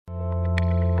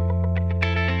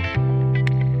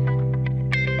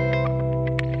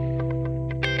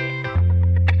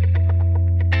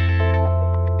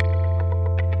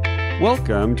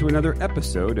Welcome to another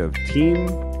episode of Team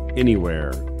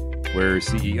Anywhere, where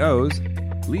CEOs,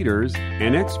 leaders,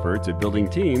 and experts at building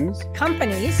teams,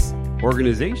 companies,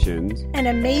 organizations, and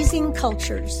amazing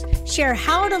cultures share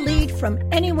how to lead from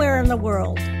anywhere in the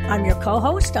world. I'm your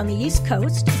co-host on the East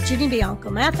Coast, Ginny Bianco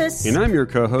Mathis. And I'm your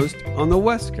co-host on the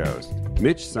West Coast,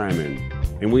 Mitch Simon.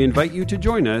 And we invite you to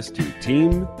join us to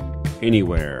Team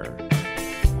Anywhere.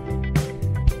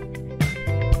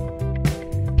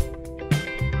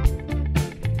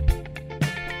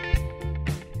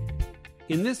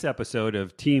 In this episode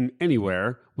of Team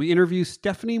Anywhere, we interview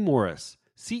Stephanie Morris,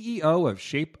 CEO of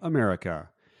Shape America.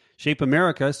 Shape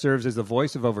America serves as the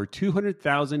voice of over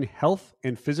 200,000 health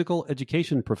and physical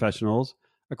education professionals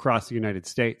across the United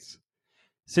States.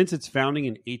 Since its founding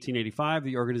in 1885,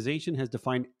 the organization has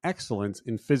defined excellence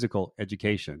in physical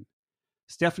education.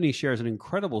 Stephanie shares an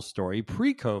incredible story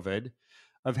pre-COVID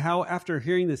of how, after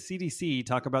hearing the CDC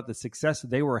talk about the success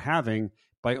they were having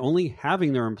by only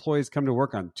having their employees come to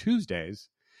work on Tuesdays,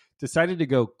 decided to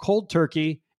go cold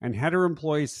turkey and had her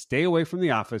employees stay away from the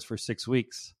office for 6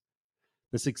 weeks.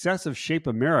 The success of Shape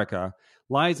America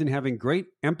lies in having great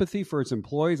empathy for its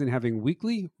employees and having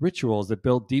weekly rituals that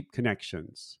build deep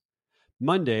connections.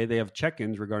 Monday, they have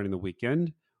check-ins regarding the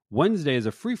weekend. Wednesday is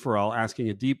a free-for-all asking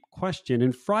a deep question,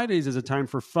 and Fridays is a time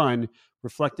for fun,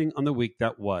 reflecting on the week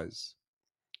that was.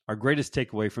 Our greatest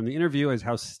takeaway from the interview is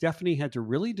how Stephanie had to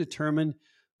really determine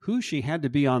who she had to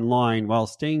be online while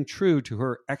staying true to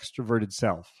her extroverted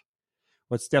self.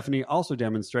 What Stephanie also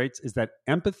demonstrates is that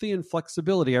empathy and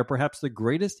flexibility are perhaps the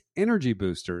greatest energy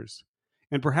boosters,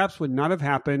 and perhaps would not have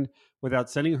happened without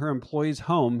sending her employees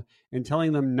home and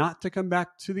telling them not to come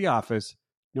back to the office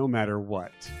no matter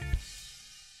what.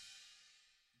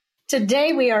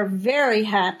 Today, we are very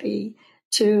happy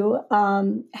to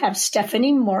have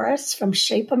Stephanie Morris from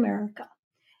Shape America.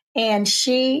 And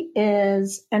she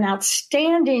is an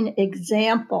outstanding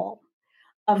example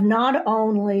of not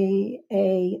only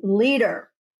a leader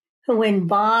who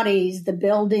embodies the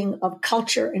building of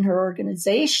culture in her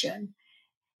organization,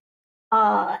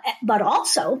 but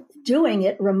also doing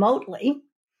it remotely.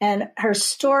 And her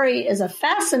story is a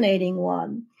fascinating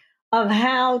one of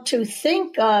how to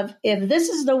think of, if this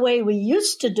is the way we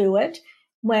used to do it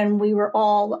when we were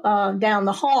all down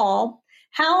the hall,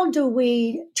 how do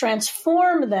we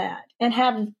transform that and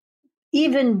have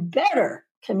even better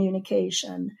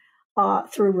communication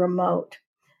through remote?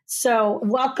 So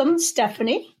welcome,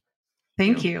 Stephanie.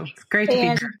 Thank you. It's great to be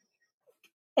here.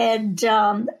 And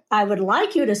I would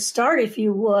like you to start, if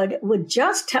you would, with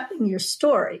just telling your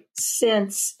story,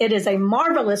 since it is a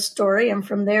marvelous story. And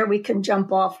from there, we can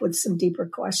jump off with some deeper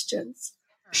questions.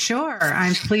 Sure.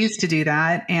 I'm pleased to do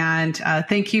that. And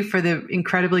thank you for the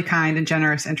incredibly kind and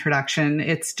generous introduction.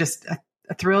 It's just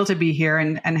a thrill to be here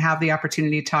and have the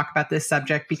opportunity to talk about this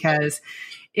subject, because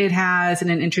it has, in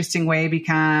an interesting way,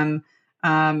 become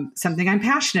something I'm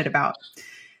passionate about.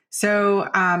 So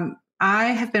I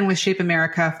have been with Shape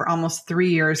America for almost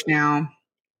 3 years now.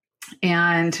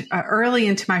 And early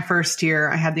into my first year,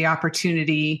 I had the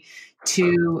opportunity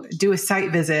to do a site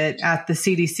visit at the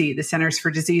CDC, the Centers for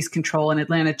Disease Control in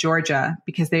Atlanta, Georgia,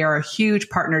 because they are a huge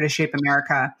partner to Shape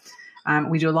America.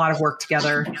 We do a lot of work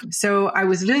together. So I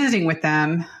was visiting with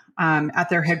them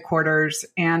at their headquarters,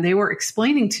 and they were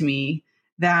explaining to me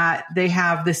that they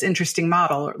have this interesting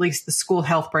model, or at least the school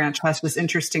health branch has this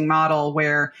interesting model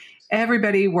where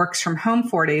everybody works from home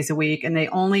 4 days a week, and they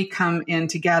only come in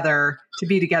together to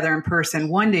be together in person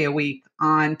 1 day a week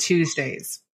on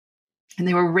Tuesdays. And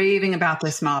they were raving about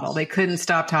this model. They couldn't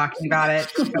stop talking about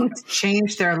it. It's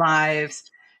changed their lives.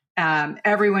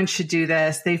 Everyone should do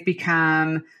this. They've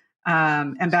become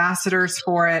ambassadors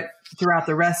for it throughout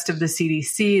the rest of the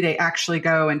CDC. They actually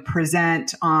go and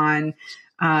present on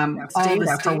all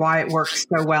this for why it works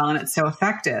so well and it's so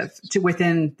effective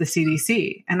within the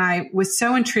CDC. And I was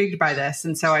so intrigued by this.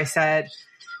 And so I said,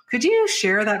 could you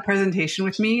share that presentation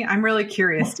with me? I'm really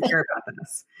curious to hear about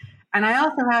this. And I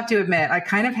also have to admit, I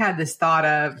kind of had this thought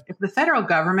of, if the federal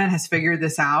government has figured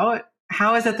this out,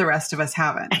 how is it the rest of us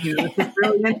haven't? It's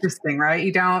really interesting, right?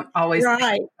 You don't always see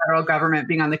the federal government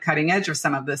being on the cutting edge of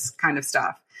some of this kind of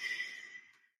stuff.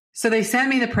 So they sent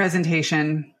me the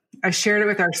presentation. I shared it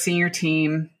with our senior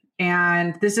team.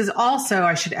 And this is also,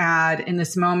 I should add, in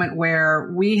this moment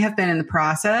where we have been in the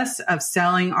process of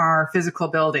selling our physical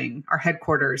building, our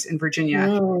headquarters in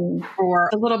Virginia,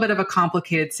 for a little bit of a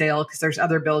complicated sale because there's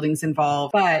other buildings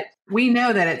involved. But we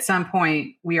know that at some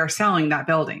point we are selling that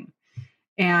building.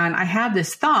 And I had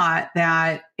this thought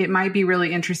that it might be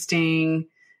really interesting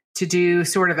to do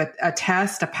sort of a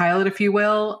test, a pilot, if you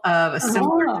will, of a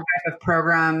similar type of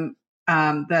program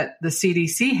that the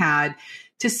CDC had,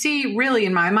 to see, really,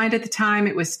 in my mind at the time,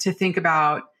 it was to think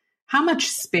about how much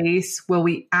space will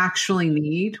we actually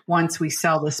need once we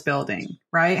sell this building,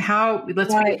 right?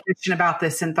 Let's be efficient about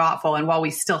this and thoughtful. And while we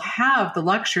still have the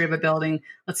luxury of a building,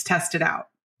 let's test it out.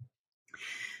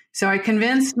 So I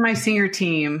convinced my senior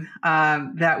team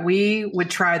that we would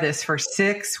try this for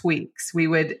 6 weeks. We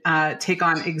would take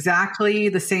on exactly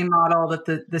the same model that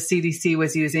the CDC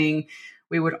was using.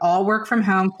 We would all work from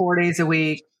home 4 days a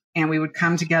week, and we would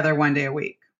come together 1 day a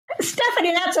week.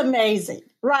 Stephanie, that's amazing,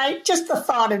 right? Just the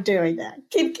thought of doing that.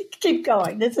 Keep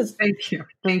going.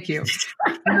 Thank you.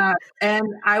 And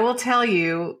I will tell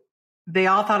you, they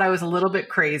all thought I was a little bit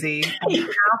crazy.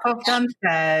 Half of them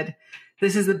said,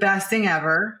 "This is the best thing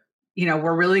ever.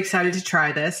 We're really excited to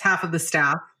try this." Half of the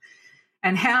staff.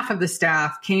 And half of the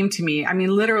staff came to me. I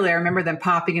mean, literally, I remember them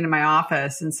popping into my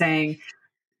office and saying,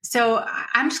 "So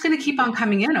I'm just going to keep on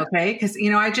coming in, okay? Because,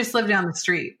 I just live down the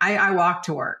street. I walk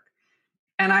to work."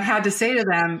 And I had to say to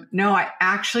them, "No, I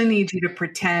actually need you to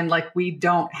pretend like we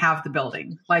don't have the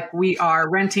building, like we are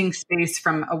renting space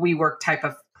from a WeWork type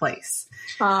of place."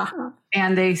 Uh-huh.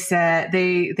 And they said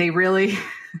they really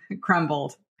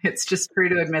crumbled. It's just true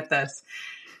to admit this.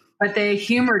 But they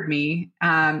humored me,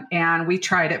 and we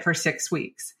tried it for 6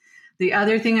 weeks. The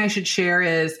other thing I should share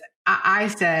is I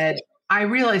said, I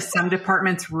realize some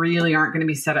departments really aren't going to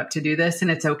be set up to do this,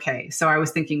 and it's okay. So I was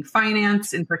thinking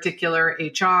finance in particular,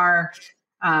 HR.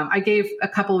 I gave a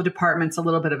couple of departments a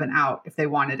little bit of an out if they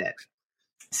wanted it.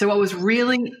 So what was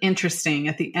really interesting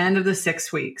at the end of the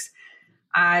 6 weeks,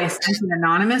 I sent an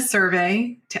anonymous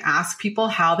survey to ask people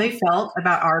how they felt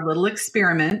about our little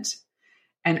experiment.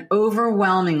 And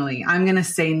overwhelmingly, I'm going to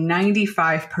say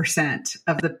 95%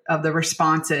 of the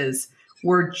responses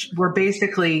were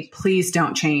basically, "Please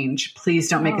don't change. Please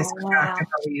don't make us go back to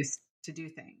how we used to do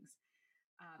things."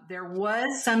 There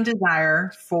was some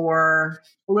desire for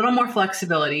a little more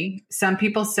flexibility. Some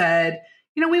people said,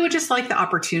 "We would just like the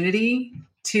opportunity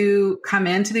to come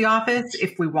into the office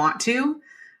if we want to.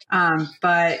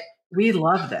 But we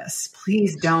love this.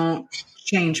 Please don't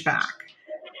change back.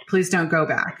 Please don't go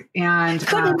back." And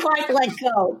couldn't quite let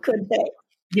go, could they?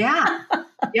 Yeah,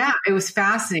 it was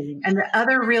fascinating. And the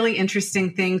other really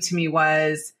interesting thing to me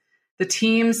was the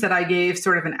teams that I gave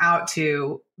sort of an out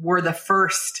to were the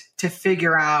first to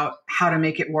figure out how to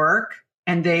make it work.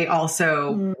 And they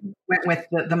also went with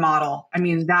the model. I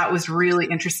mean, that was really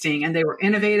interesting. And they were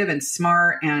innovative and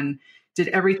smart and did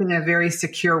everything in a very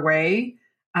secure way.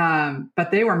 But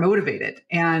they were motivated.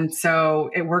 And so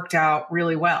it worked out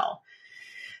really well.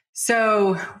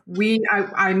 So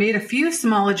I made a few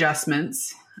small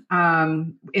adjustments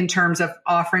in terms of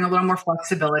offering a little more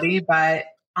flexibility. But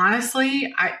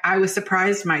honestly, I was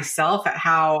surprised myself at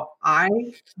how I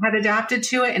had adapted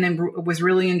to it and was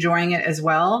really enjoying it as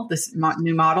well, this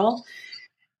new model.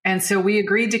 And so we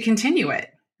agreed to continue it.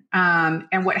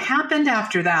 And what happened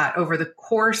after that over the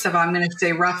course of, I'm going to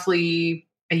say roughly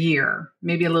a year,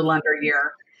 maybe a little under a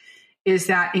year, is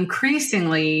that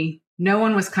increasingly no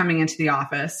one was coming into the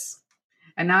office.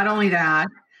 And not only that,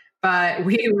 but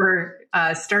we were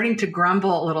starting to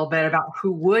grumble a little bit about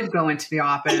who would go into the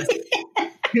office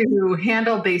to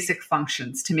handle basic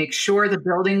functions, to make sure the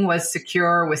building was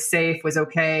secure, was safe, was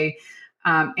okay,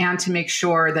 and to make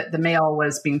sure that the mail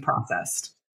was being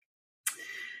processed.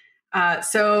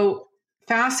 So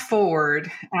fast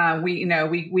forward,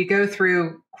 we go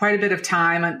through quite a bit of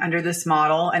time under this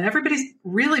model, and everybody's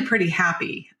really pretty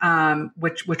happy,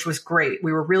 which was great.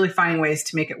 We were really finding ways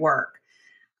to make it work.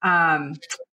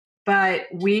 But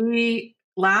we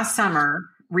last summer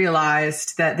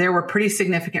realized that there were pretty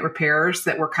significant repairs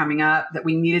that were coming up that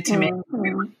we needed to make if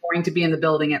we were going to be in the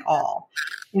building at all.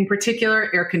 In particular,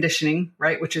 air conditioning,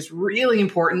 right, which is really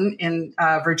important in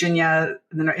Virginia,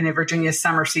 in a Virginia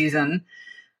summer season.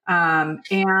 And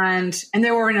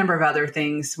there were a number of other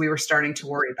things we were starting to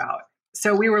worry about.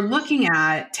 So we were looking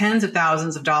at tens of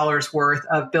thousands of dollars worth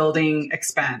of building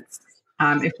expense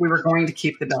if we were going to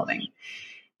keep the building.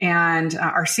 And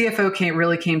our CFO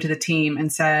really came to the team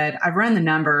and said, "I've run the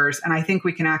numbers, and I think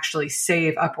we can actually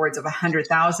save upwards of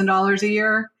 $100,000 a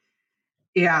year.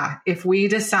 Yeah, if we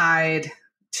decide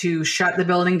to shut the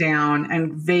building down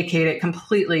and vacate it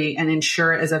completely and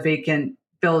insure it as a vacant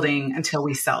building until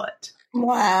we sell it."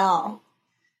 Wow.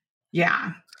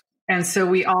 Yeah. And so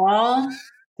we all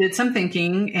did some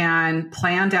thinking and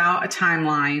planned out a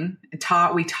timeline.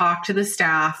 We talked to the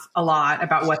staff a lot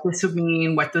about what this would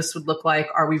mean, what this would look like.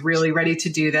 Are we really ready to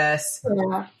do this?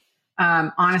 Yeah.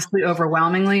 Honestly,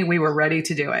 overwhelmingly, we were ready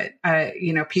to do it.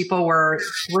 People were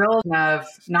thrilled of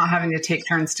not having to take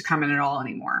turns to come in at all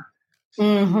anymore.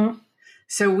 Mm-hmm.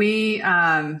 So we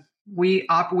we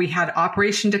had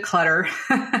Operation Declutter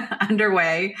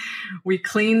underway. We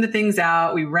cleaned the things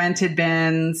out. We rented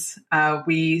bins.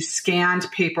 We scanned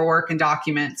paperwork and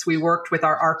documents. We worked with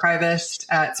our archivist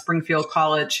at Springfield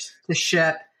College to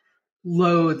ship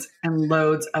loads and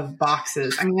loads of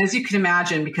boxes. I mean, as you can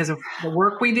imagine, because of the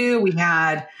work we do, we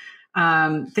had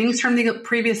things from the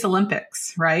previous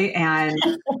Olympics, right? And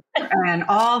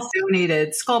all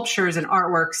donated sculptures and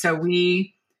artwork. So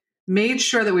we made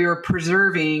sure that we were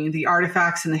preserving the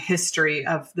artifacts and the history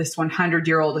of this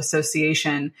 100-year-old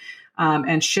association,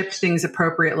 and shipped things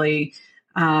appropriately.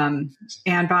 And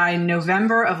by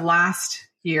November of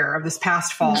this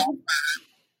past fall,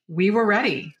 we were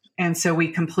ready. And so we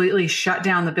completely shut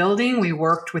down the building. We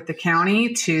worked with the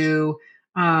county to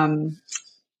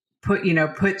put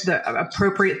the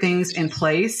appropriate things in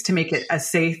place to make it a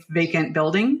safe, vacant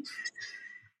building.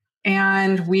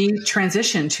 And we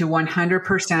transitioned to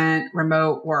 100%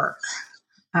 remote work.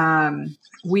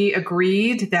 We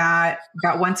agreed that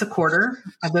about once a quarter,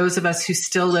 those of us who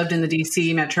still lived in the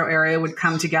DC metro area would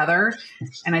come together.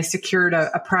 And I secured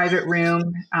a private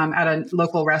room at a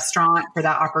local restaurant for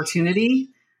that opportunity.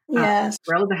 Yes.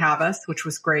 Thrilled to have us, which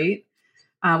was great.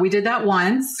 We did that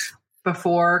once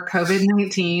before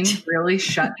COVID-19 really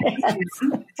shut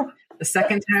down. The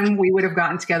second time we would have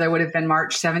gotten together would have been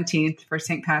March 17th for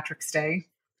St. Patrick's Day.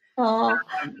 Oh,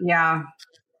 Yeah.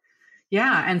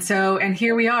 And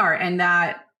here we are. And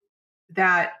that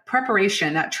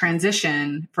preparation, that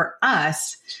transition for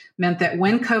us meant that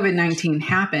when COVID-19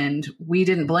 happened, we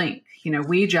didn't blink.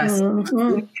 We just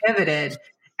we pivoted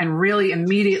and really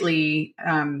immediately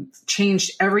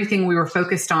changed everything we were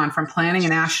focused on, from planning a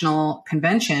national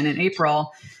convention in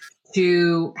April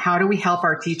to how do we help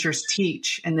our teachers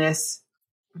teach in this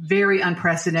very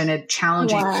unprecedented,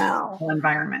 challenging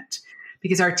environment.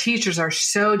 Because our teachers are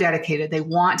so dedicated. They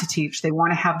want to teach. They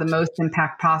want to have the most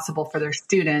impact possible for their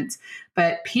students.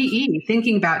 But PE,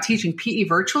 thinking about teaching PE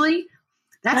virtually,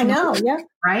 that's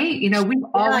right? We've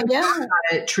all done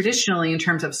it traditionally in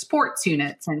terms of sports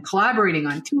units and collaborating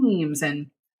on teams and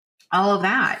all of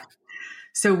that.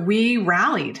 So we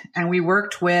rallied and we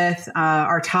worked with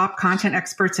our top content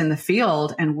experts in the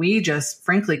field, and we just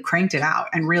frankly cranked it out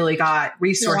and really got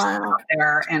resources out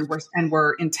there, and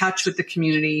we're in touch with the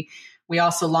community. We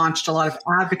also launched a lot of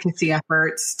advocacy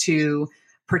efforts to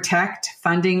protect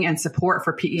funding and support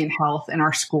for PE and health in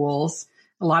our schools.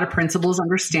 A lot of principals,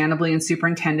 understandably, and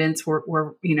superintendents were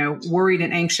worried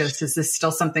and anxious. Is this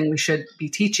still something we should be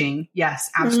teaching? Yes,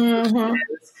 absolutely. It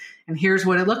is. And here's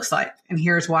what it looks like. And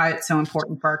here's why it's so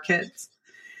important for our kids.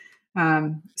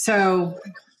 So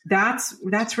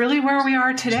that's really where we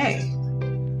are today.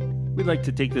 We'd like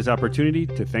to take this opportunity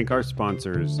to thank our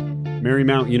sponsors: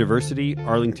 Marymount University,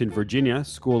 Arlington, Virginia,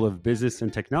 School of Business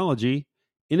and Technology,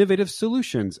 innovative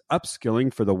solutions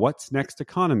upskilling for the what's next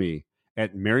economy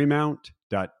at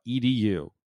marymount.edu.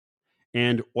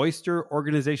 And Oyster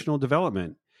Organizational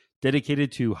Development,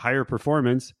 dedicated to higher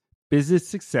performance, business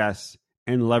success,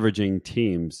 and leveraging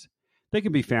teams. They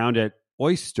can be found at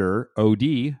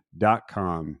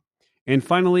oysterod.com. And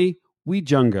finally,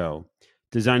 WeJungo,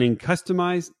 designing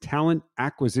customized talent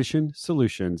acquisition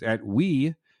solutions at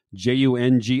WeJungo.com.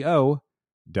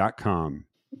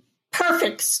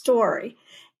 perfect story.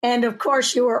 And of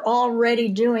course, you were already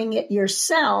doing it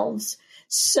yourselves.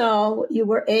 So you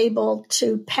were able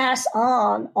to pass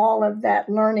on all of that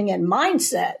learning and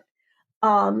mindset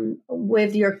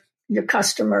with your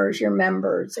customers, your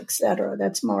members, et cetera.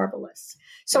 That's marvelous.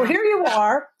 So here you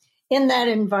are in that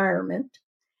environment.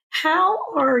 How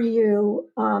are you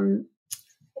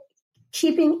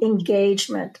keeping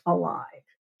engagement alive,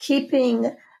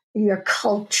 keeping your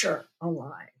culture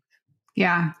alive?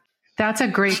 Yeah, that's a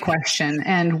great question.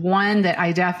 And one that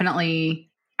I definitely,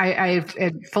 I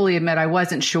fully admit I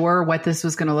wasn't sure what this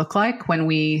was going to look like when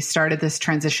we started this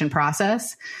transition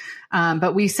process.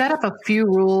 But we set up a few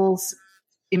rules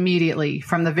immediately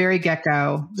from the very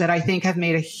get-go that I think have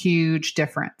made a huge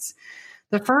difference.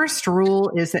 The first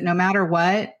rule is that no matter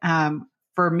what,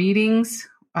 for meetings,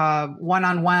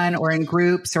 one-on-one or in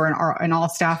groups or an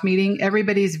all-staff meeting,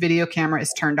 everybody's video camera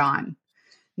is turned on.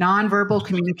 Nonverbal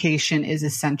communication is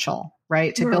essential,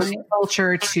 right? To building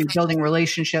culture, to building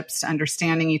relationships, to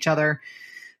understanding each other.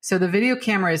 So the video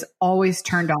camera is always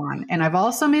turned on. And I've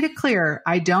also made it clear,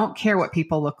 I don't care what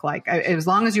people look like, as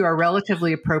long as you are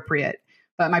relatively appropriate.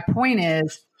 But my point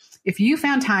is, if you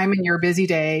found time in your busy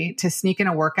day to sneak in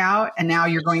a workout and now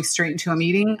you're going straight into a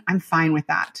meeting, I'm fine with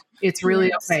that. It's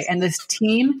really okay. And this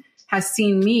team has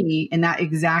seen me in that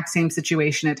exact same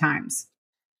situation at times.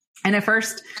 And at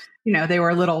first, they were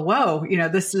a little, whoa,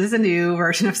 this is a new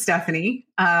version of Stephanie.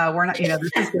 We're not, this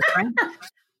is different.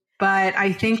 But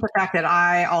I think the fact that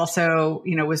I also,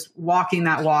 was walking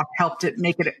that walk helped it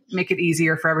make it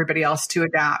easier for everybody else to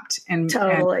adapt and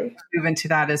move into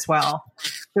that as well.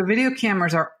 The video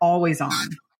cameras are always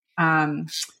on.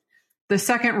 The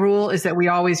second rule is that we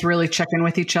always really check in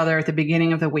with each other at the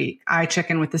beginning of the week. I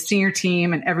check in with the senior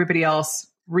team, and everybody else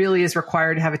really is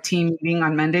required to have a team meeting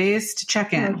on Mondays to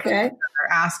check in. Okay.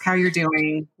 Or ask how you're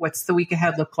doing. What's the week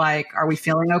ahead look like? Are we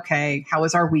feeling okay? How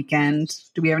was our weekend?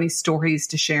 Do we have any stories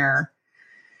to share?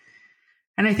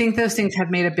 And I think those things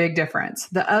have made a big difference.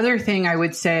 The other thing I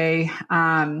would say,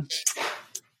 and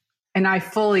I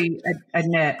fully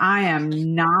admit, I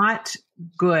am not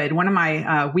good. One of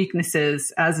my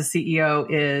weaknesses as a CEO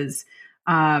is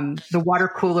the water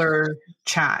cooler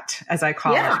chat, as I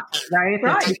call it,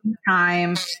 right? Taking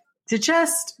time to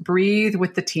just breathe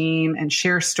with the team and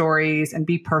share stories and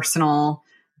be personal.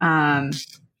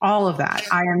 All of that.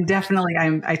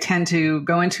 I tend to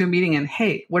go into a meeting and,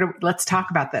 hey, let's talk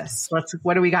about this.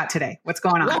 What do we got today? What's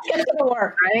going on? Let's get to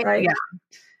work. Right?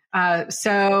 Yeah.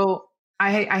 So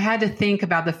I had to think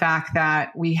about the fact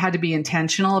that we had to be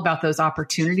intentional about those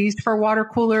opportunities for water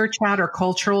cooler chat or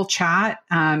cultural chat,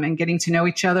 and getting to know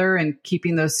each other and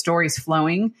keeping those stories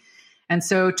flowing. And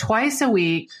so twice a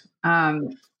week,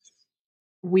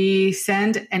 we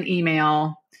send an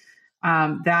email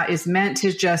that is meant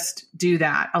to just do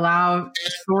that, allow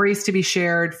stories to be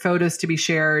shared, photos to be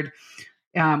shared.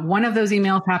 One of those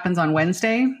emails happens on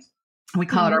Wednesday. We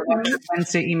call it our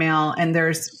Wednesday email, and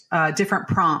there's different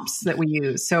prompts that we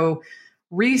use. So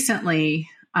recently,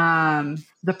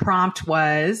 the prompt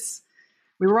was,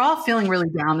 we were all feeling really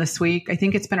down this week. I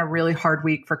think it's been a really hard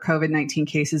week for COVID-19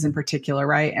 cases in particular,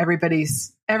 right?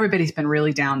 Everybody's been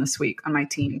really down this week on my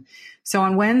team. So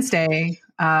on Wednesday,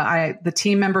 the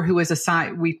team member who was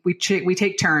assigned, we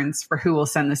take turns for who will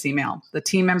send this email. The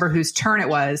team member whose turn it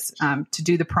was to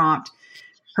do the prompt,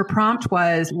 her prompt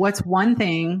was, what's one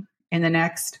thing in the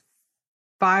next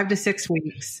 5 to 6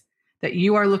 weeks that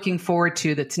you are looking forward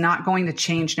to that's not going to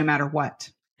change no matter what?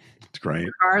 That's great.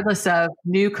 Regardless of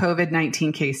new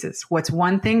COVID-19 cases, what's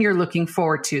one thing you're looking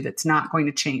forward to that's not going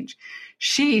to change?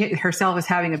 She herself is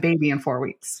having a baby in 4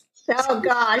 weeks. Oh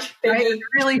gosh, baby. Right? It's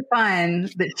really fun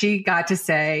that she got to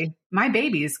say, my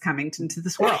baby is coming into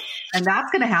this world, and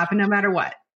that's going to happen no matter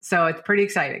what. So it's pretty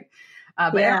exciting.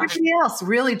 But everybody else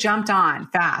really jumped on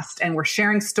fast, and we're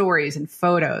sharing stories and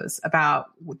photos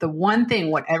about the one thing,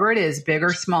 whatever it is, big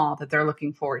or small, that they're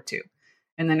looking forward to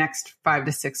in the next 5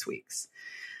 to 6 weeks.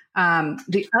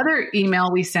 The other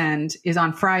email we send is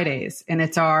on Fridays, and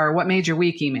it's our What Made Your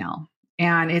Week email.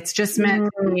 And it's just meant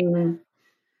to be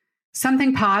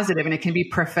something positive, and it can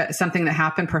be something that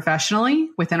happened professionally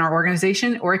within our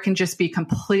organization, or it can just be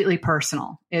completely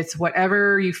personal. It's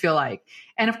whatever you feel like.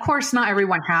 And of course, not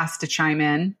everyone has to chime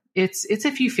in. It's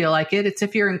if you feel like it. It's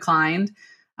if you're inclined.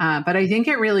 But I think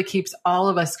it really keeps all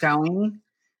of us going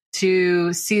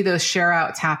to see those share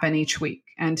outs happen each week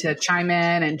and to chime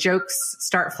in, and jokes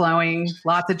start flowing,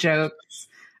 lots of jokes.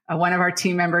 One of our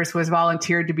team members was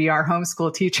volunteered to be our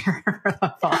homeschool teacher for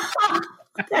the fall.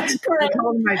 That's great. I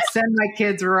told him I'd send my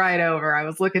kids right over. I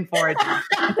was looking forward to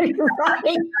it.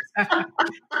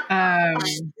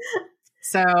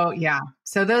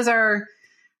 So those are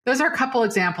a couple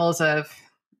examples of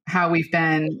how we've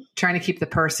been trying to keep the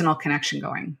personal connection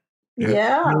going.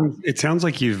 Yeah. It sounds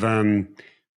like you've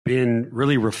been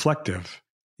really reflective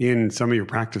in some of your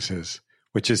practices,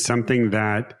 which is something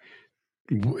that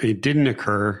it didn't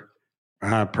occur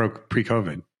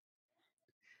pre-COVID.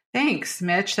 Thanks,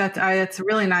 Mitch. That's a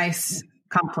really nice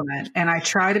compliment. And I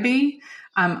try to be.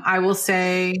 I will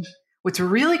say what's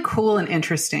really cool and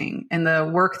interesting in the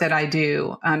work that I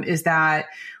do is that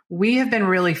we have been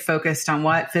really focused on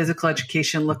what physical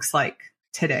education looks like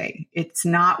today. It's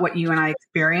not what you and I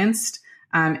experienced.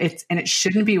 It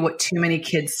shouldn't be what too many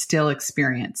kids still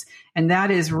experience. And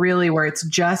that is really where it's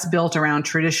just built around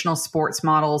traditional sports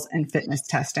models and fitness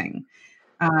testing.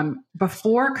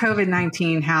 Before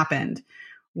COVID-19 happened,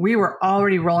 we were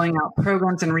already rolling out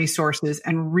programs and resources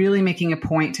and really making a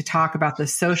point to talk about the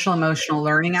social emotional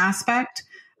learning aspect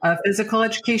of physical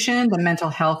education, the mental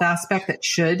health aspect that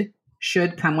should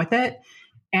come with it,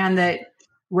 and that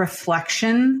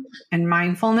reflection and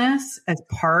mindfulness as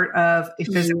part of a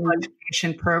physical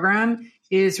education program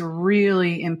is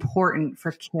really important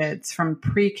for kids from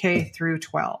pre-K through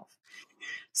 12.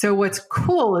 So what's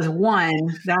cool is,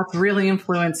 one, that's really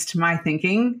influenced my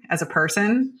thinking as a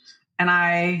person. And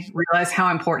I realize how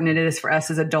important it is for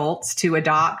us as adults to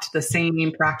adopt the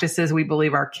same practices we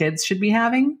believe our kids should be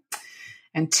having.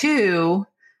 And two,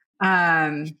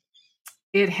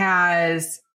 it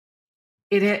has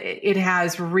it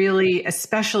has really,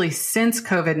 especially since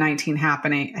COVID-19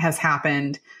 has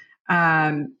happened,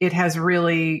 it has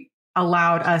really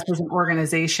allowed us as an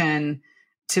organization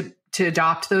to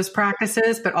adopt those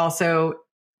practices, but also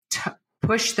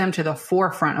push them to the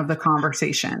forefront of the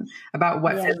conversation about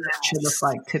what fitness should look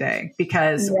like today,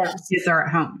 because kids are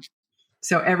at home.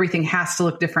 So everything has to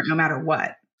look different no matter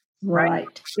what. Right.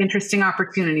 Interesting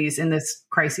opportunities in this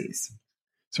crisis.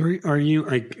 So are you,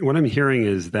 what I'm hearing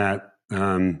is that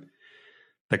so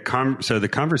the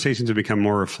conversations have become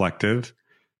more reflective,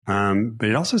 but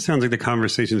it also sounds like the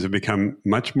conversations have become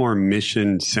much more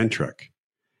mission centric.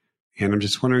 And I'm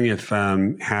just wondering if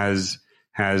has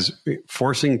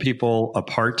forcing people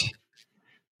apart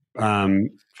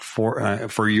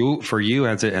for you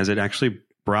has it actually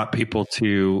brought people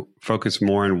to focus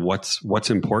more on what's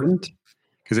important?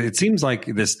 Because it seems like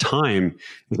this time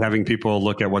is having people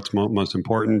look at what's most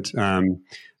important.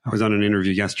 I was on an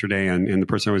interview yesterday, and the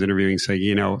person I was interviewing said,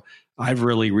 I've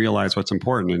really realized what's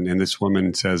important. And this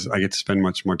woman says, I get to spend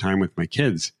much more time with my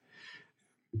kids.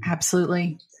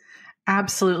 Absolutely.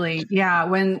 Absolutely. Yeah.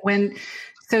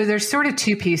 So there's sort of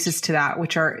two pieces to that,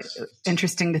 which are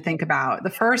interesting to think about. The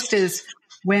first is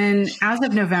when, as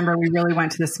of November, we really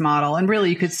went to this model, and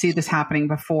really you could see this happening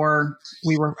before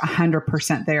we were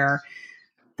 100% there.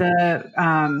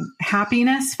 The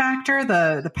happiness factor,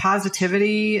 the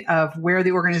positivity of where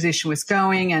the organization was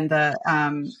going, and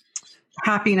the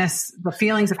happiness, the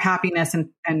feelings of happiness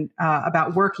and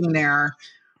about working there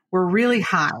were really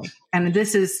high. And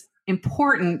this is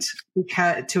important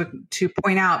because to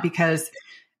point out, because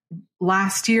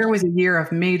last year was a year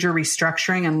of major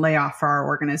restructuring and layoff for our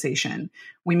organization.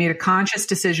 We made a conscious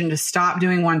decision to stop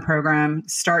doing one program,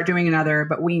 start doing another,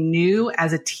 but we knew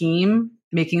as a team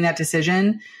making that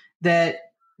decision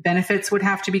that benefits would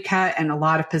have to be cut and a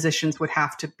lot of positions would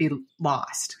have to be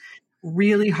lost.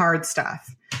 Really hard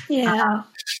stuff. Yeah.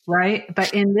 Right.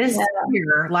 But in this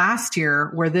year, last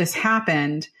year, where this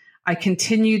happened, I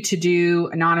continued to do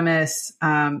anonymous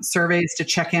surveys to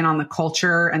check in on the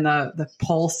culture and the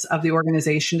pulse of the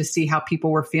organization to see how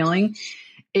people were feeling.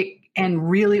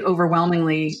 And really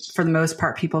overwhelmingly, for the most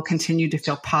part, people continued to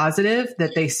feel positive,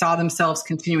 that they saw themselves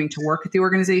continuing to work at the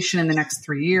organization in the next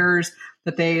 3 years,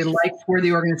 that they liked where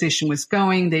the organization was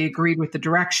going. They agreed with the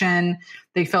direction.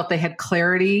 They felt they had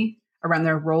clarity around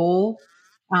their role,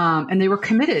 and they were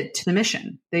committed to the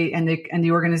mission and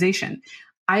the organization.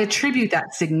 I attribute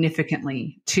that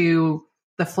significantly to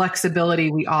the flexibility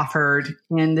we offered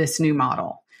in this new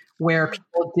model, where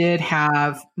people did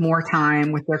have more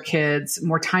time with their kids,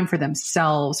 more time for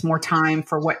themselves, more time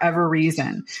for whatever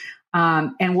reason.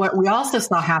 And what we also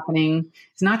saw happening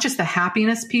is not just the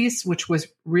happiness piece, which was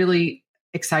really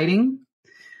exciting,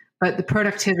 but the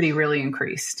productivity really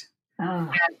increased.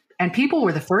 Oh. And people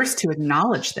were the first to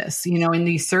acknowledge this. In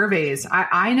these surveys,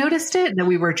 I noticed it, that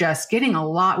we were just getting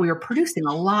we were producing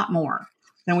a lot more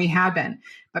than we had been.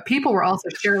 But people were also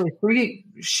freely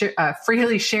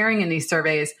sharing in these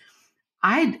surveys.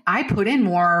 I put in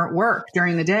more work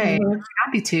during the day. Mm-hmm. I'm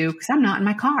happy to, because I'm not in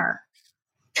my car.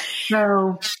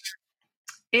 So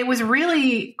it was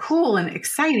really cool and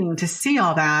exciting to see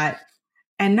all that,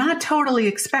 and not totally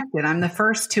expected. I'm the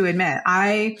first to admit.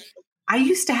 I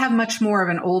used to have much more of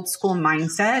an old school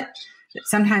mindset that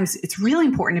sometimes it's really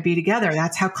important to be together.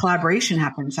 That's how collaboration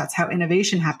happens. That's how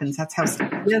innovation happens. That's how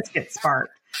ideas get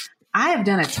sparked. I have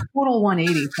done a total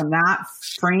 180 from that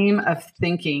frame of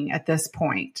thinking at this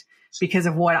point, because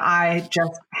of what I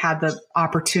just had the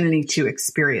opportunity to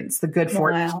experience, the good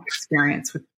fortune to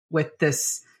experience with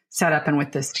this setup and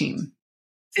with this team.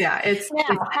 Yeah.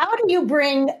 How do you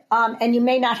bring, and you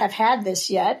may not have had this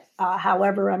yet,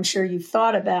 however, I'm sure you've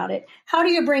thought about it. How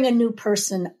do you bring a new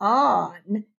person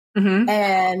on mm-hmm.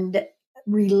 and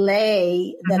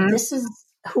relay that mm-hmm. this is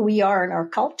who we are in our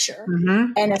culture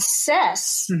mm-hmm. and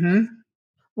assess mm-hmm.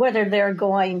 whether they're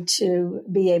going to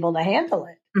be able to handle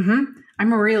it? Mm-hmm.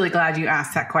 I'm really glad you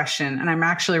asked that question. And I'm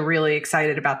actually really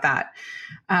excited about that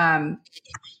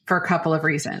for a couple of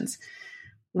reasons.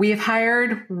 We have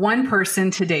hired one person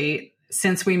to date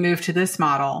since we moved to this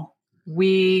model.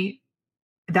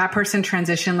 That person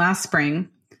transitioned last spring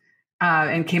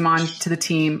and came on to the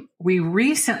team. We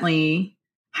recently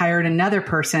hired another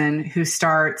person who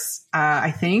starts,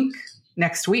 I think,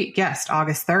 next week. Yes,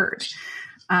 August 3rd.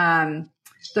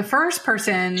 The first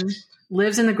person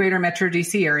lives in the greater Metro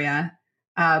DC area,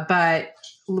 but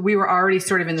we were already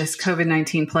sort of in this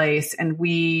COVID-19 place, and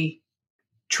we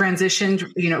transitioned,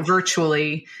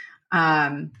 virtually.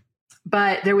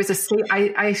 But there was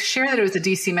I share that it was a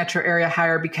DC metro area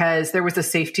hire because there was a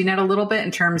safety net a little bit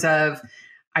in terms of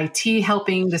IT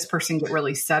helping this person get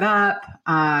really set up,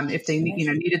 if they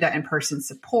needed that in-person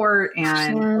support.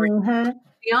 And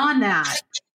beyond that,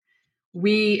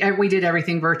 we did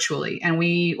everything virtually, and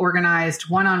we organized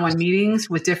one-on-one meetings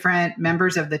with different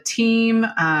members of the team.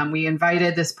 We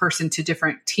invited this person to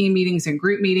different team meetings and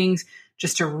group meetings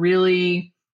just to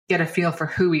really get a feel for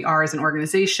who we are as an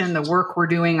organization, the work we're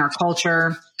doing, our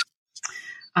culture.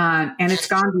 And it's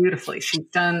gone beautifully. She's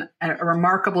done a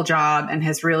remarkable job and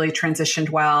has really transitioned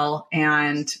well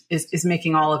and is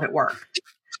making all of it work.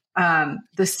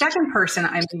 The second person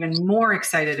I'm even more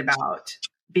excited about,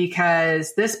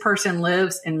 because this person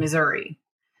lives in Missouri,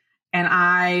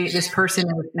 and this person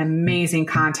is an amazing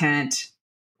content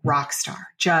rock star,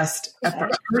 just a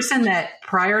person that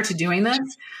prior to doing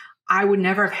this, I would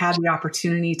never have had the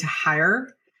opportunity to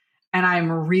hire. And I'm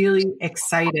really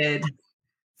excited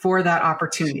for that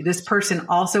opportunity. This person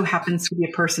also happens to be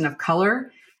a person of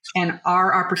color, and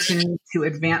our opportunity to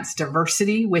advance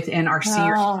diversity within our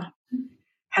senior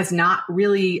has not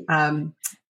really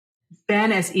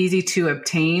been as easy to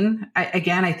obtain.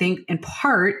 I think in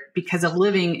part because of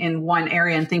living in one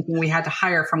area and thinking we had to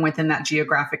hire from within that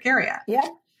geographic area.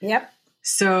 Yep.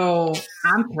 So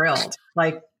I'm thrilled.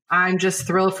 I'm just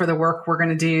thrilled for the work we're going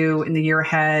to do in the year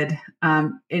ahead,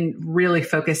 and really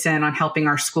focus in on helping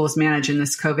our schools manage in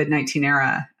this COVID-19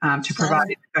 era to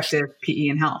provide effective PE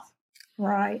and health.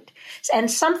 Right.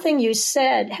 And something you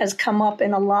said has come up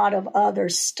in a lot of other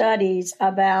studies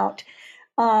about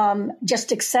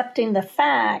just accepting the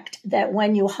fact that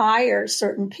when you hire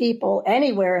certain people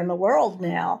anywhere in the world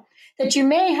now, that you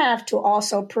may have to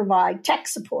also provide tech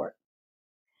support.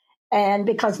 And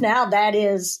because now that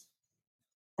is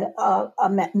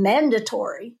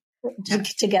mandatory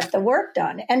to get the work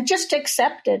done, and just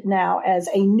accept it now as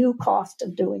a new cost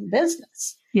of doing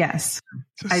business. Yes,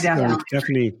 I definitely.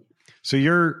 Stephanie, so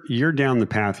you're down the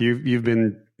path. You've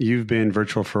been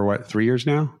virtual for what, 3 years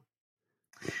now?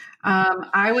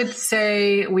 I would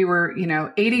say we were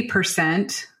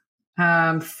 80%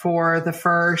 for the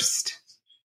first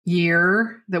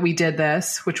year that we did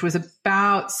this, which was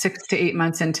about 6 to 8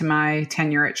 months into my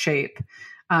tenure at Shape.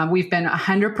 We've been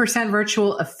 100%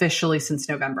 virtual officially since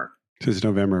November. Since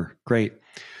November. Great.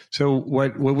 So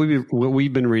what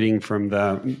we've been reading from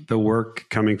the work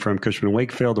coming from Cushman &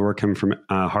 Wakefield, the work coming from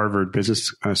Harvard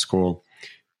Business School,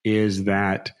 is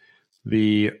that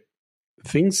the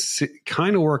things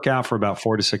kind of work out for about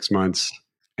 4 to 6 months.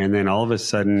 And then all of a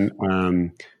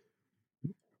sudden,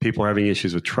 people are having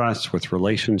issues with trust, with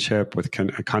relationship, with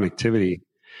connectivity.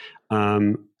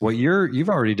 What you've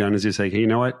already done is you say, hey, you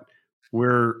know what?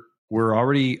 We're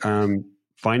already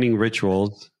finding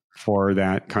rituals for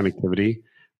that connectivity.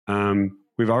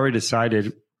 We've already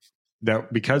decided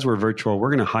that because we're virtual, we're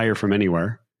going to hire from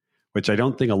anywhere, which I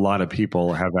don't think a lot of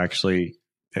people have actually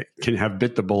can have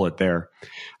bit the bullet there.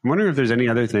 I'm wondering if there's any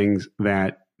other things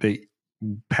that they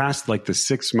past like the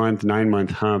 6 month, 9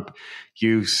 month hump,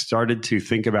 you started to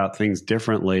think about things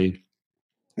differently.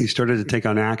 You started to take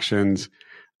on actions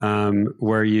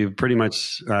where you pretty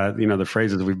much, the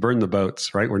phrase is, we've burned the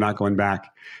boats, right? We're not going back.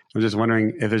 I'm just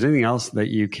wondering if there's anything else that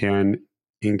you can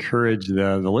encourage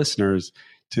the listeners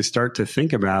to start to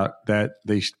think about that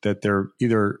they're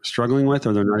either struggling with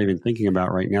or they're not even thinking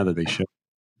about right now that they should.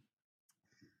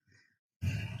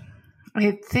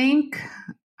 I think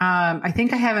I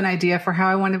have an idea for how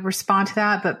I want to respond to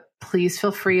that, but please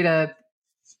feel free to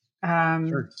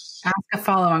Sure. ask a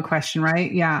follow-on question,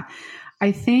 right? Yeah.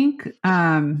 I think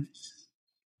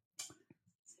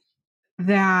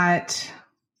that,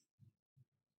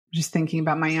 just thinking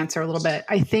about my answer a little bit,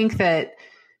 I think that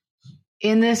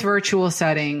in this virtual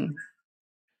setting,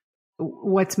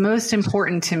 what's most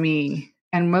important to me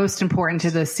and most important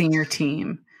to the senior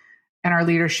team and our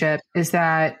leadership is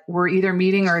that we're either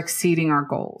meeting or exceeding our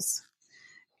goals.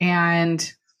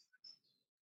 And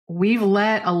we've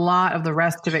let a lot of the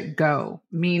rest of it go,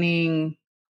 meaning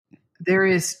there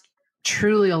is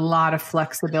truly a lot of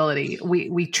flexibility.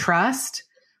 We trust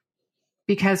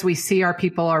because we see our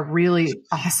people are really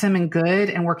awesome and good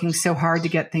and working so hard to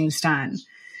get things done.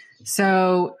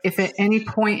 So if at any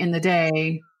point in the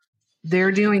day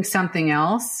they're doing something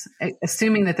else,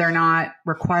 assuming that they're not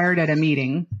required at a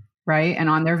meeting, right, and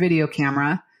on their video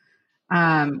camera,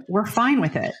 we're fine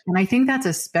with it. And I think that's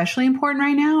especially important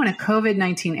right now in a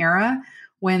COVID-19 era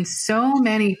when so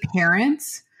many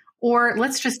parents, or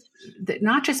let's just,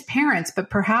 not just parents, but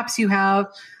perhaps you have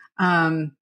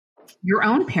your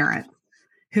own parent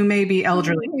who may be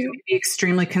elderly, who may be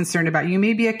extremely concerned about you,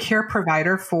 may be a care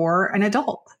provider for an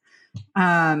adult.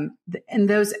 And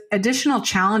those additional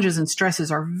challenges and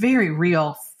stresses are very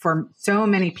real for so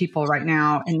many people right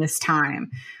now in this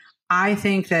time. I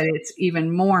think that it's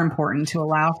even more important to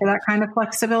allow for that kind of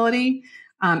flexibility.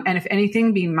 And if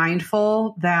anything, be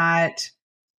mindful that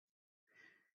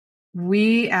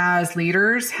we as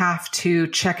leaders have to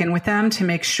check in with them to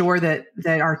make sure that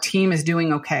our team is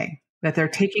doing okay, that they're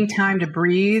taking time to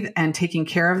breathe and taking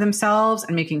care of themselves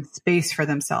and making space for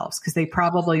themselves, because they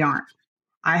probably aren't.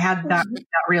 I had that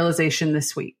realization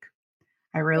this week.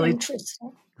 I really.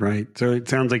 Interesting. Right. So it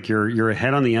sounds like you're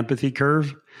ahead on the empathy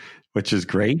curve, which is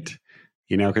great,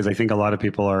 because I think a lot of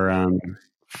people are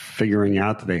figuring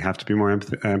out that they have to be more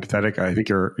empathetic. I think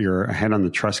you're ahead on the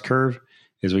trust curve,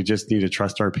 is we just need to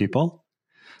trust our people.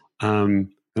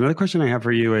 Another question I have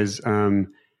for you is,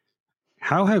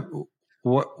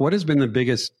 what has been the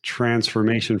biggest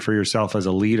transformation for yourself as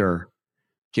a leader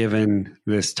given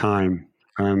this time?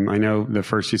 I know you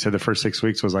said the first 6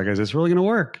 weeks was like, is this really going to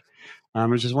work? I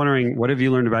was just wondering, what have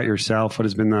you learned about yourself? What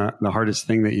has been the hardest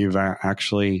thing that you've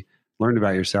actually learned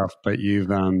about yourself, but you've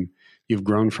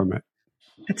grown from it?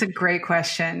 It's a great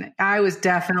question. I was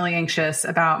definitely anxious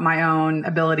about my own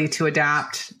ability to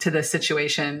adapt to this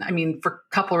situation. I mean, for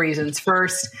a couple reasons.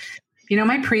 First,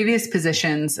 my previous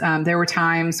positions, there were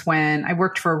times when I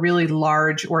worked for a really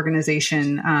large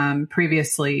organization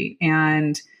previously,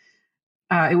 and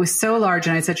it was so large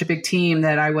and I had such a big team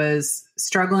that I was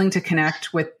struggling to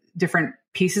connect with different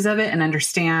pieces of it and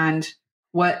understand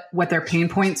what their pain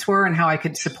points were and how I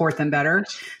could support them better.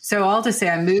 So I'll just say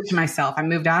I moved myself. I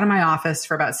moved out of my office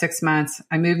for about 6 months.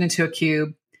 I moved into a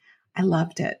cube. I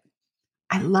loved it.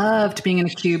 I loved being in a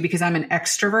cube because I'm an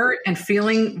extrovert, and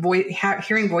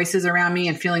hearing voices around me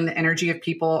and feeling the energy of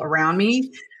people around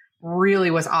me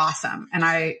really was awesome. And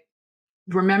I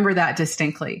remember that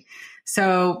distinctly.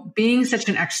 So being such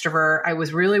an extrovert, I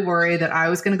was really worried that I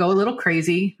was going to go a little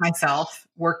crazy myself,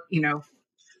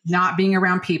 not being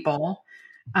around people.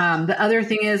 The other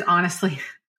thing is, honestly,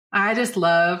 I just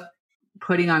love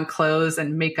putting on clothes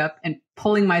and makeup and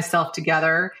pulling myself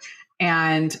together.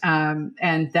 And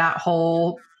that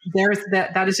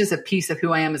is just a piece of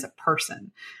who I am as a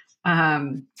person.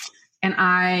 And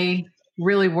I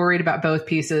really worried about both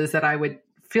pieces, that I would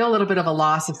feel a little bit of a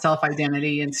loss of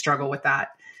self-identity and struggle with that.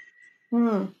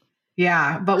 Mm.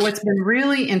 Yeah. But what's been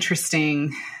really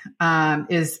interesting,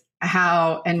 is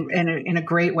how, and in a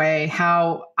great way,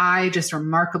 how I just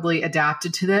remarkably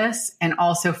adapted to this and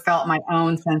also felt my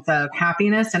own sense of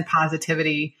happiness and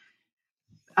positivity,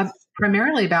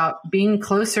 primarily about being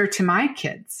closer to my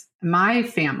kids, my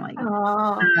family,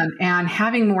 and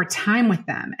having more time with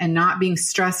them and not being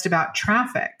stressed about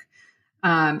traffic,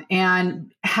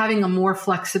 and having a more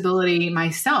flexibility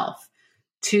myself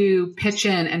to pitch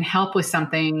in and help with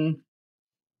something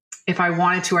if I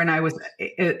wanted to, and I was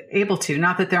able to.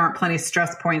 Not that there aren't plenty of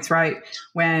stress points, right,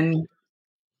 when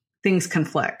things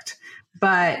conflict,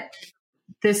 but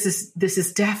this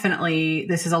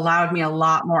has allowed me a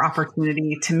lot more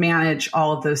opportunity to manage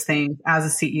all of those things as a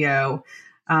CEO,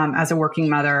 as a working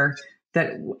mother,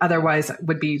 that otherwise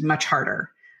would be much harder.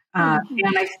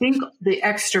 And I think the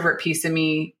extrovert piece of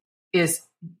me is,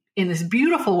 in this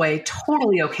beautiful way,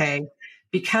 totally okay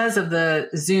because of the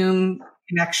Zoom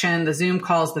connection, the Zoom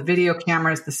calls, the video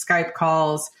cameras, the Skype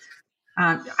calls.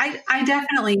 I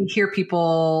definitely hear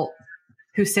people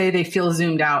who say they feel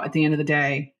zoomed out at the end of the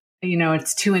day.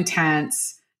 It's too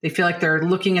intense. They feel like they're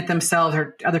looking at themselves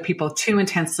or other people too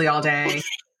intensely all day.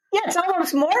 Yeah, it's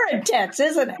almost more intense,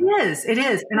 isn't it? It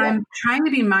is. And I'm trying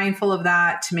to be mindful of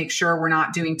that to make sure we're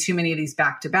not doing too many of these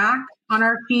back to back on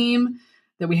our team,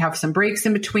 that we have some breaks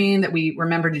in between, that we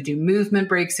remember to do movement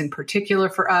breaks in particular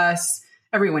for us.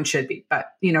 Everyone should be,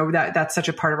 but that's such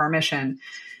a part of our mission.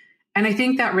 And I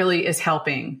think that really is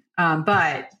helping.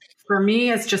 But for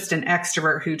me, as just an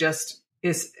extrovert who just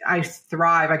I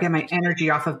thrive. I get my energy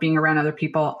off of being around other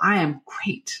people. I am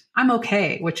great. I'm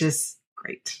okay, which is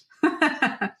great.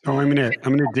 I'm gonna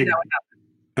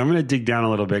dig down a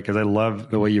little bit, because I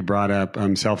love the way you brought up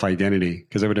self-identity.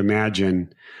 Because I would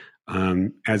imagine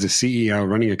as a CEO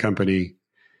running a company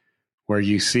where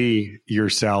you see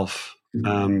yourself,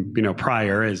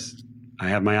 prior as I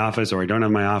have my office or I don't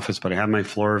have my office, but I have my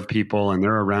floor of people and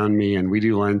they're around me and we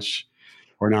do lunch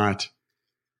or not.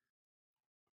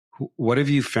 What have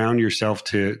you found yourself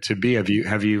to be? Have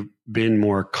you been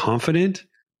more confident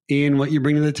in what you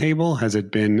bring to the table? Has it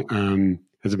been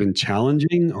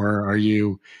challenging, or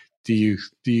can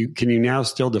you now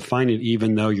still define it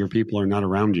even though your people are not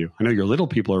around you? I know your little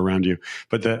people are around you,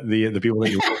 but the people that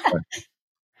you work with.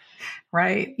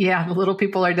 Right. Yeah. The little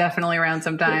people are definitely around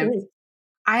sometimes.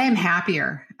 I am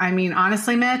happier. I mean,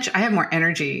 honestly, Mitch, I have more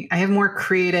energy. I have more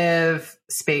creative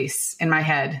space in my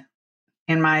head,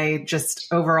 in my just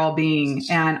overall being.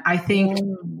 And I think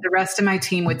the rest of my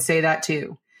team would say that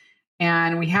too.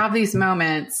 And we have these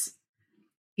moments.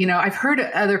 I've heard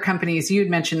other companies, you'd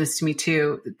mentioned this to me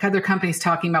too, other companies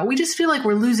talking about, we just feel like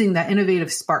we're losing that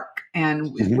innovative spark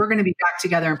and we're going to be back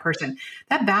together in person.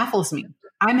 That baffles me.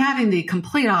 I'm having the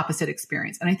complete opposite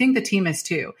experience. And I think the team is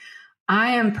too.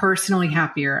 I am personally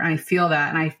happier. And I feel that.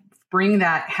 And I bring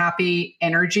that happy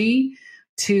energy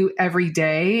to every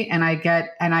day. And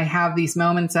I have these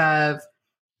moments of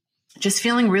just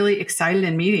feeling really excited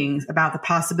in meetings about the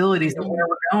possibilities of where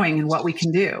we're going and what we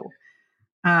can do.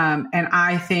 And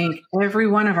I think every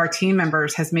one of our team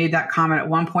members has made that comment at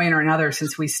one point or another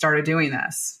since we started doing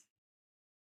this.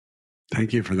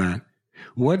 Thank you for that.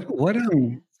 What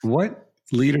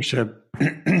leadership,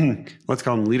 let's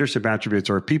call them leadership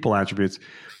attributes or people attributes.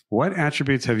 What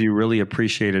attributes have you really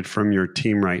appreciated from your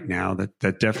team right now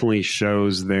that definitely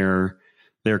shows their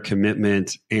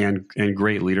commitment and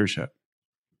great leadership?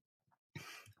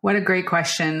 What a great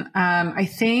question. I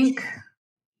think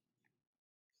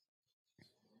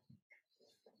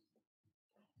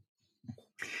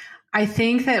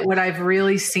that what I've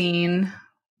really seen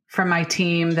from my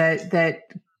team that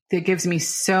gives me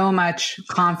so much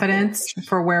confidence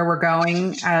for where we're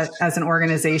going as an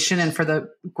organization and for the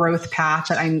growth path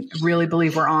that I really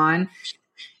believe we're on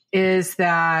is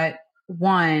that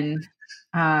one,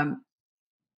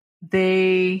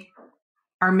 they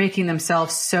are making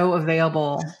themselves so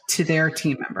available to their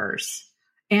team members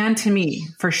and to me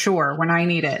for sure. When I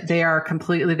need it, they are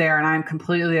completely there and I'm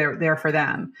completely there for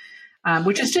them.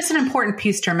 Which is just an important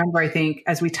piece to remember, I think,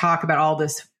 as we talk about all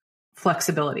this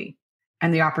flexibility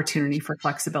and the opportunity for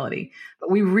flexibility. But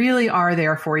we really are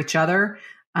there for each other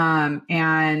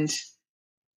and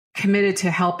committed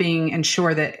to helping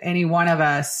ensure that any one of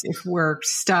us, if we're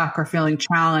stuck or feeling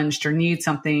challenged or need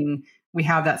something, we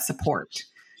have that support.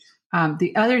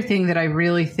 The other thing that I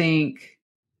really think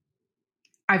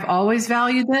I've always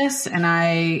valued this, and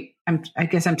I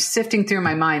guess I'm sifting through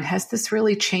my mind. Has this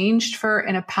really changed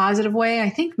in a positive way? I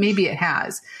think maybe it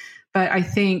has, but I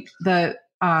think the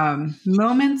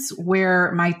moments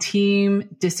where my team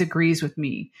disagrees with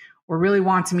me or really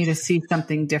wants me to see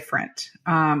something different,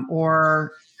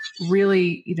 or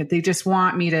really, they just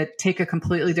want me to take a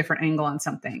completely different angle on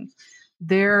something.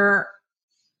 Their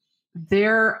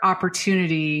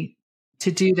opportunity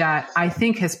to do that, I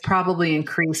think, has probably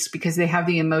increased because they have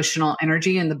the emotional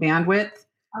energy and the bandwidth.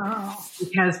 Oh.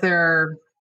 Because they're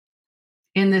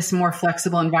in this more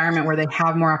flexible environment where they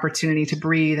have more opportunity to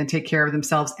breathe and take care of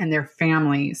themselves and their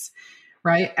families,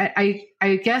 right?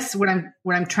 I guess what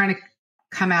I'm trying to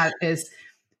come at is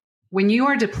when you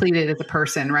are depleted as a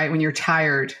person, right? When you're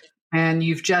tired and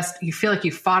you feel like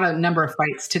you fought a number of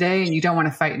fights today and you don't want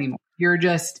to fight anymore. You're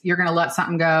going to let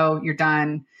something go. You're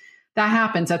done. That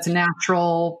happens. That's a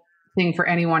natural thing for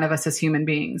any one of us as human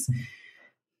beings.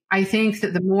 I think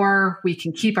that the more we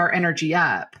can keep our energy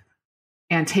up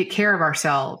and take care of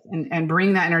ourselves and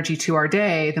bring that energy to our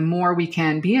day, the more we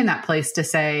can be in that place to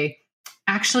say,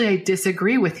 actually, I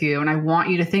disagree with you. And I want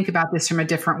you to think about this from a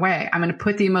different way. I'm going to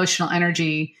put the emotional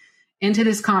energy into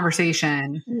this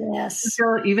conversation. Yes. So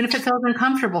even if it feels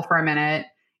uncomfortable for a minute,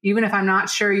 even if I'm not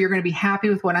sure you're going to be happy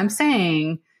with what I'm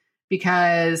saying,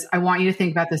 because I want you to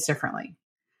think about this differently.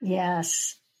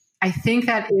 Yes. I think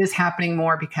that is happening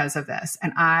more because of this.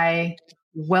 And I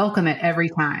welcome it every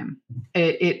time.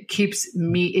 It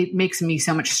makes me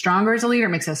so much stronger as a leader. It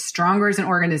makes us stronger as an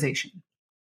organization.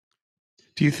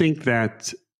 Do you think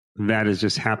that is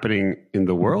just happening in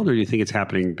the world, or do you think it's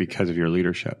happening because of your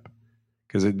leadership?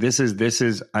 Because this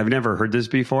is, I've never heard this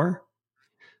before.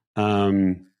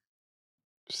 So,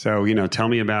 tell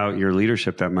me about your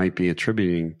leadership that might be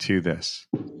attributing to this.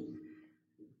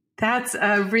 That's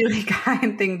a really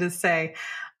kind thing to say.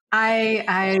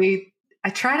 I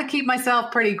try to keep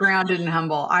myself pretty grounded and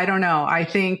humble. I don't know. I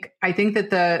think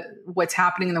that what's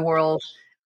happening in the world,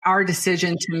 our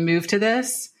decision to move to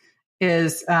this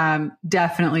is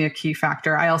definitely a key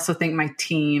factor. I also think my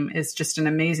team is just an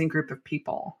amazing group of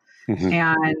people. Mm-hmm.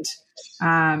 And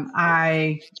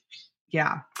I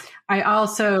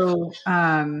also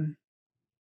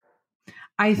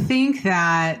I think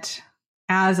that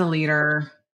as a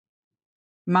leader,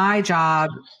 my job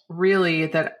really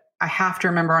that I have to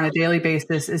remember on a daily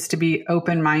basis is to be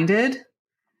open-minded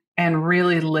and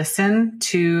really listen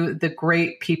to the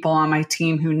great people on my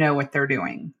team who know what they're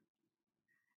doing.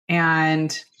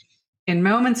 And in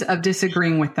moments of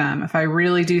disagreeing with them, if I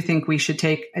really do think we should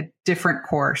take a different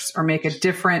course or make a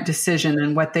different decision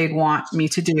than what they'd want me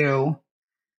to do,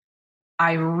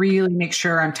 I really make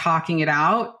sure I'm talking it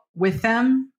out with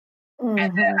them. Mm-hmm.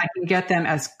 And then I can get them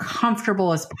as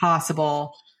comfortable as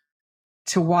possible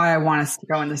to why I want us to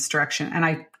go in this direction. And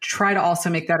I try to also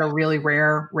make that a really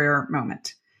rare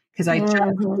moment. because I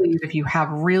just believe if you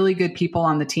have really good people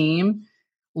on the team,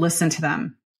 listen to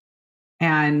them.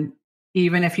 And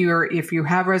even if you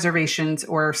have reservations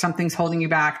or something's holding you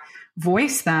back,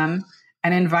 voice them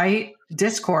and invite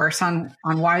discourse on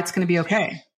why it's going to be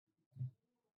okay.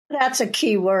 That's a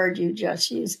key word you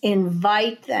just used.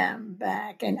 Invite them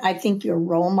back. And I think you're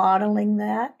role modeling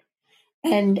that.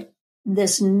 And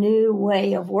this new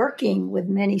way of working with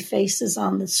many faces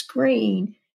on the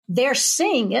screen, they're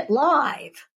seeing it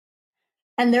live.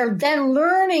 And they're then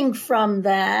learning from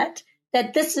that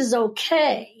this is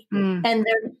okay. And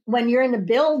when you're in the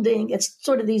building, it's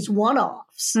sort of these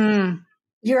one-offs.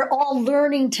 You're all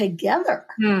learning together.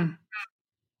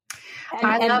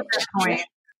 I love that point.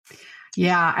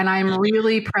 Yeah. And I'm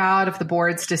really proud of the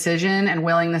board's decision and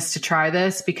willingness to try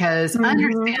this because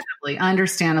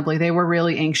understandably, they were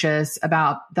really anxious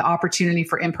about the opportunity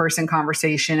for in-person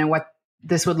conversation and what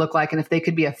this would look like and if they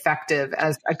could be effective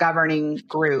as a governing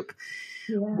group.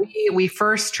 Yeah. We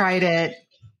first tried it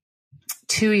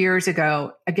 2 years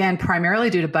ago, again, primarily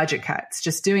due to budget cuts,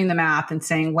 just doing the math and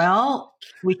saying, well,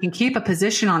 we can keep a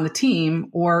position on the team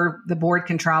or the board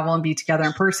can travel and be together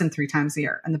in person 3 times a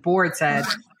year. And the board said,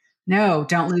 no,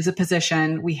 don't lose a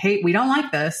position. We don't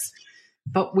like this,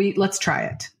 but let's try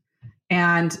it.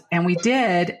 And we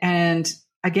did. And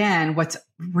again, what's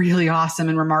really awesome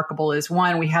and remarkable is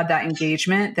one, we had that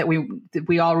engagement that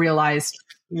we all realized,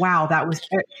 wow, that was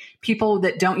people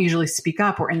that don't usually speak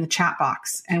up were in the chat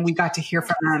box and we got to hear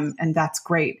from them. And that's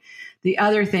great. The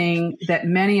other thing that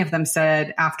many of them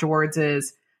said afterwards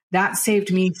is that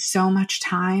saved me so much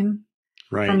time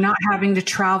from not having to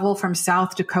travel from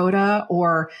South Dakota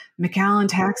or McAllen,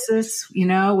 Texas,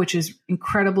 which is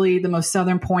incredibly the most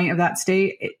southern point of that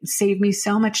state. It saved me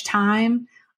so much time.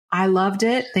 I loved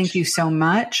it. Thank you so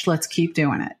much. Let's keep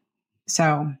doing it.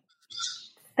 So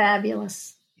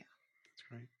fabulous.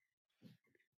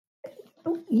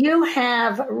 You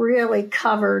have really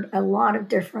covered a lot of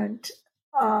different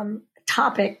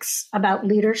topics about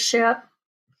leadership,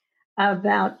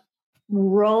 about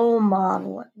role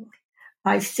modeling.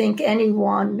 I think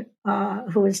anyone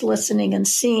who is listening and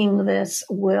seeing this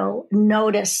will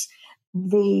notice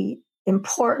the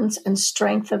importance and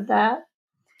strength of that.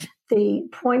 The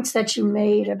points that you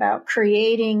made about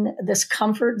creating this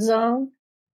comfort zone,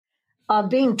 of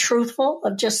being truthful,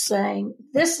 of just saying,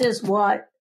 this is what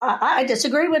I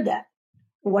disagree with that.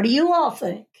 What do you all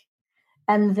think?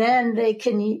 And then they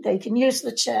can use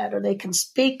the chat or they can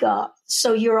speak up.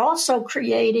 So you're also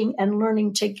creating and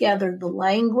learning together the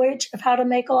language of how to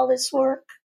make all this work,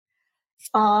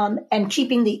 and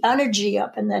keeping the energy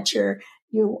up, and that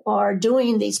you are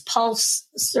doing these pulse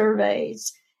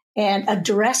surveys and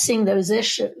addressing those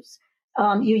issues.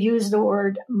 You use the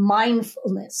word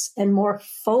mindfulness and more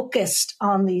focused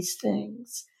on these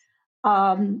things.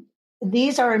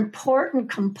 These are important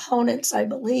components, I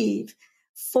believe,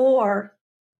 for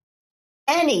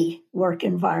any work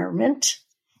environment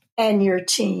and your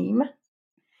team.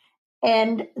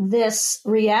 And this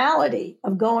reality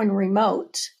of going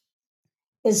remote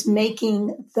is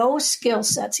making those skill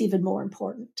sets even more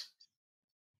important.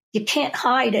 You can't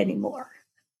hide anymore.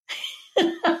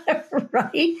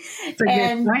 Right?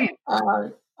 And,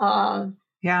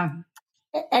 yeah.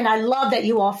 And I love that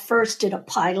you all first did a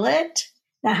pilot.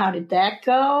 Now, how did that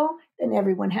go? Then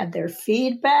everyone had their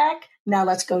feedback. Now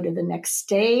let's go to the next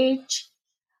stage.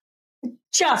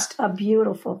 Just a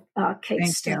beautiful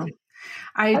case study.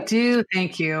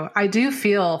 Thank you. I do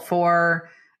feel for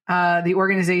the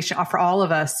organization, for all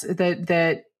of us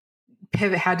that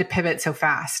had to pivot so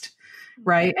fast,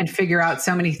 right? And figure out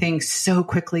so many things so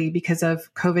quickly because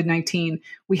of COVID-19.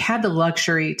 We had the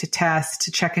luxury to test,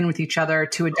 to check in with each other,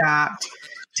 to adapt,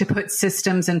 to put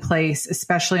systems in place,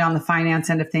 especially on the finance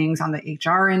end of things, on the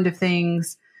HR end of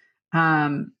things.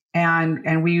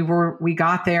 And we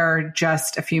got there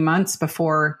just a few months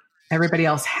before everybody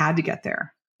else had to get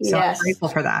there. So I'm grateful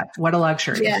for that. What a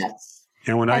luxury. Yes.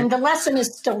 And the lesson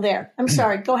is still there. I'm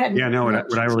sorry. Go ahead. Yeah, no,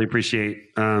 what I really appreciate,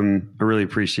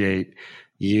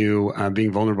 you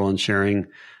being vulnerable and sharing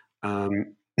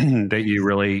that you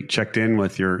really checked in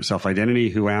with your self-identity.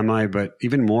 Who am I? But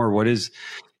even more, what is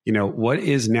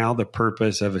now the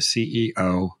purpose of a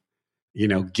CEO,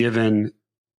 given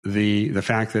the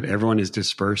fact that everyone is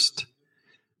dispersed,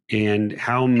 and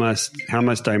how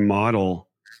must I model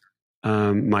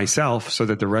myself so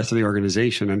that the rest of the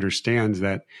organization understands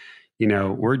that,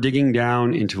 we're digging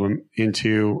down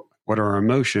into what are our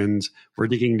emotions. We're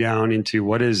digging down into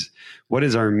what is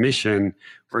our mission.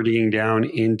 We're digging down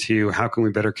into how can we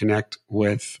better connect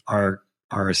with our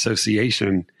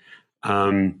association.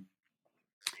 And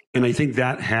I think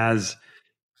that has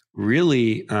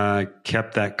really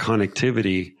kept that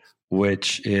connectivity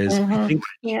which is, I think,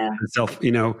 self,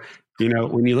 when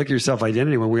you look at your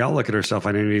self-identity, when we all look at our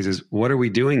self-identities, is what are we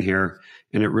doing here?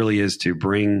 And it really is to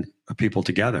bring people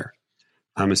together,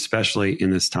 especially in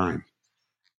this time.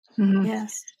 Mm-hmm.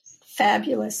 Yes.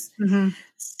 Fabulous. Mm-hmm.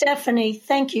 Stephanie,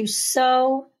 thank you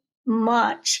so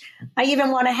much. I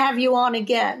even want to have you on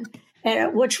again,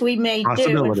 which we may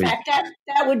do. In fact,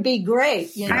 that would be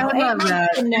great. I would love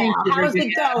that. How's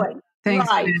it going? Thanks.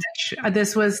 Right.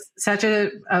 This was such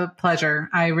a pleasure.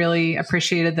 I really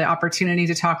appreciated the opportunity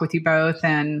to talk with you both,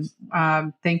 and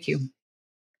thank you.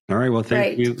 All right. Well,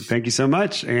 thank you. Thank you so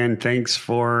much. And thanks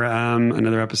for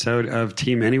another episode of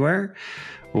Team Anywhere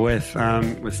with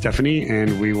Stephanie,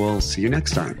 and we will see you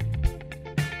next time.